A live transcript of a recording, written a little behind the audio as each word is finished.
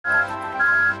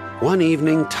One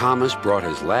evening, Thomas brought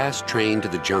his last train to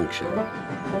the junction.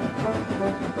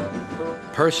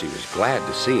 Percy was glad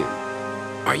to see him.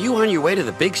 "Are you on your way to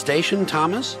the big station,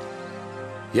 Thomas?"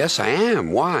 "Yes, I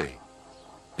am. Why?"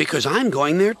 "Because I'm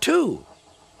going there too.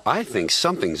 I think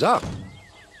something's up."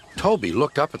 Toby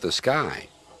looked up at the sky.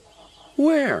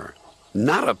 "Where?"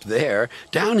 "Not up there.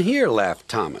 Down here," laughed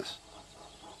Thomas.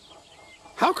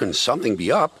 "How can something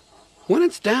be up when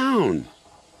it's down?"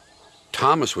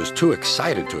 Thomas was too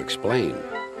excited to explain.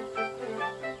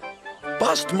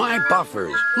 "Bust my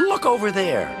buffers! Look over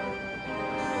there!"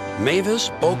 Mavis,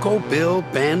 Boko, Bill,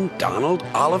 Ben, Donald,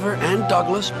 Oliver, and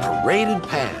Douglas paraded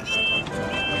past.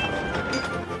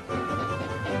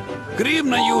 "Good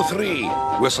evening, you three,"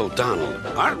 whistled Donald.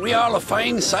 "Aren't we all a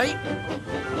fine sight?"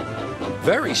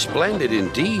 "Very splendid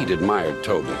indeed," admired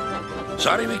Toby.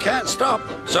 "Sorry we can't stop.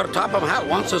 Sir Topham Hatt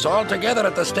wants us all together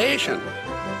at the station."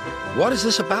 "What is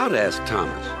this about?" asked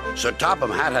Thomas. "Sir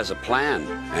Topham Hatt has a plan,"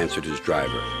 answered his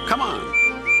driver. "Come on."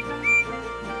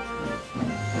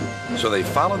 So they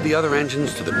followed the other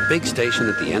engines to the big station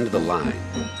at the end of the line.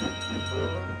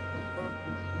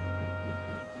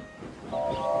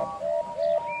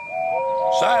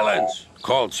 "Silence!"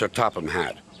 called Sir Topham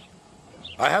Hatt.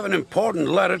 "I have an important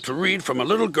letter to read from a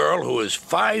little girl who is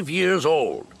 5 years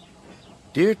old."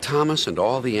 "Dear Thomas and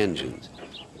all the engines,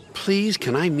 please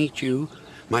can I meet you?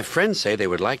 My friends say they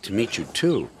would like to meet you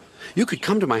too. You could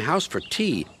come to my house for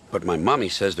tea, but my mummy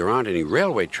says there aren't any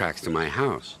railway tracks to my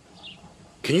house.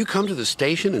 Can you come to the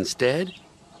station instead?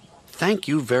 Thank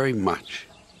you very much."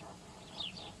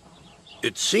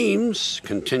 "It seems,"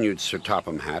 continued Sir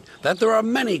Topham Hatt, "that there are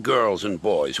many girls and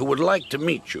boys who would like to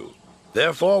meet you.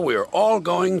 Therefore, we are all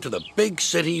going to the big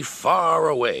city far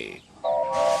away."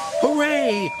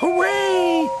 "Hooray!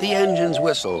 Hooray!" the engines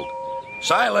whistled.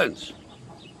 "Silence!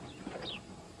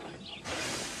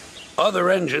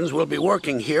 Other engines will be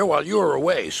working here while you're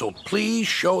away, so please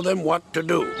show them what to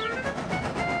do."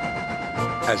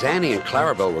 As Annie and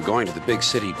Clarabelle were going to the big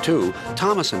city too,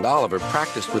 Thomas and Oliver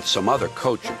practiced with some other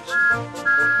coaches.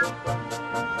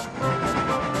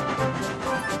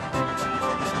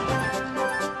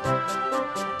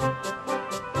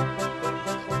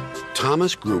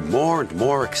 Thomas grew more and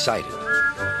more excited.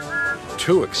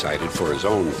 Too excited for his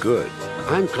own good.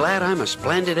 "I'm glad I'm a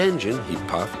splendid engine," he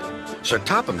puffed. "Sir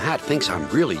Topham Hatt thinks I'm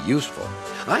really useful.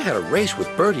 I had a race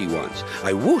with Bertie once.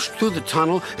 I whooshed through the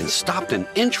tunnel and stopped an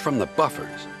inch from the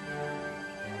buffers."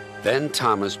 Then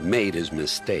Thomas made his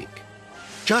mistake.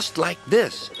 "Just like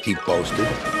this," he boasted.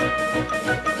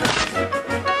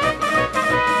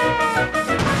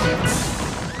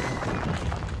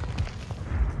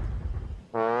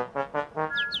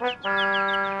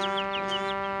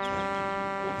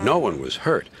 No one was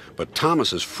hurt, but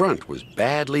Thomas's front was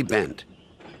badly bent.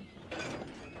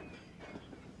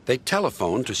 They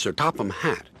telephoned to Sir Topham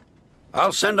Hatt.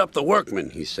 "I'll send up the workmen,"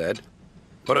 he said.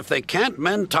 "But if they can't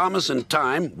mend Thomas in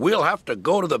time, we'll have to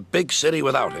go to the big city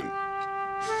without him."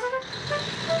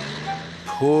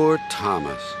 Poor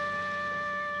Thomas.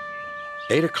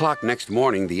 8 o'clock next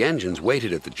morning, the engines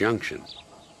waited at the junction.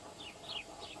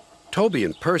 Toby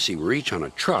and Percy were each on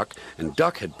a truck, and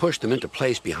Duck had pushed them into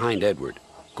place behind Edward.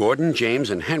 Gordon, James,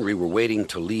 and Henry were waiting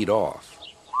to lead off.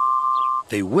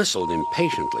 They whistled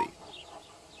impatiently.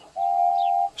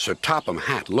 Sir Topham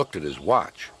Hatt looked at his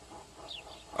watch.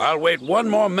 "I'll wait 1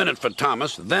 more minute for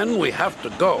Thomas, then we have to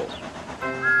go."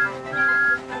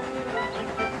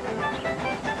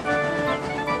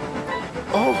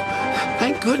 "Oh,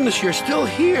 thank goodness you're still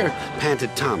here,"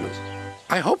 panted Thomas.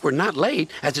 "I hope we're not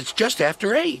late, as it's just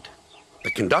after 8.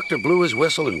 The conductor blew his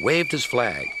whistle and waved his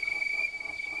flag.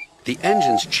 The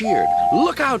engines cheered.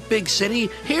 "Look out, big city,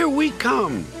 here we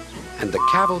come!" And the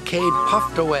cavalcade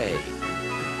puffed away.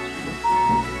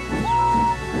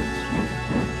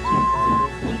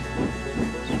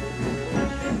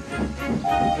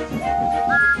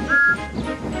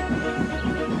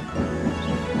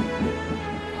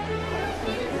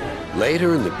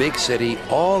 Later in the big city,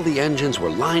 all the engines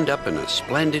were lined up in a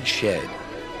splendid shed.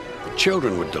 The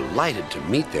children were delighted to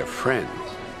meet their friends.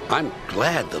 "I'm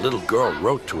glad the little girl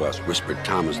wrote to us," whispered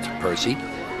Thomas to Percy.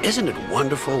 "Isn't it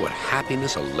wonderful what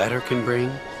happiness a letter can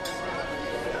bring?"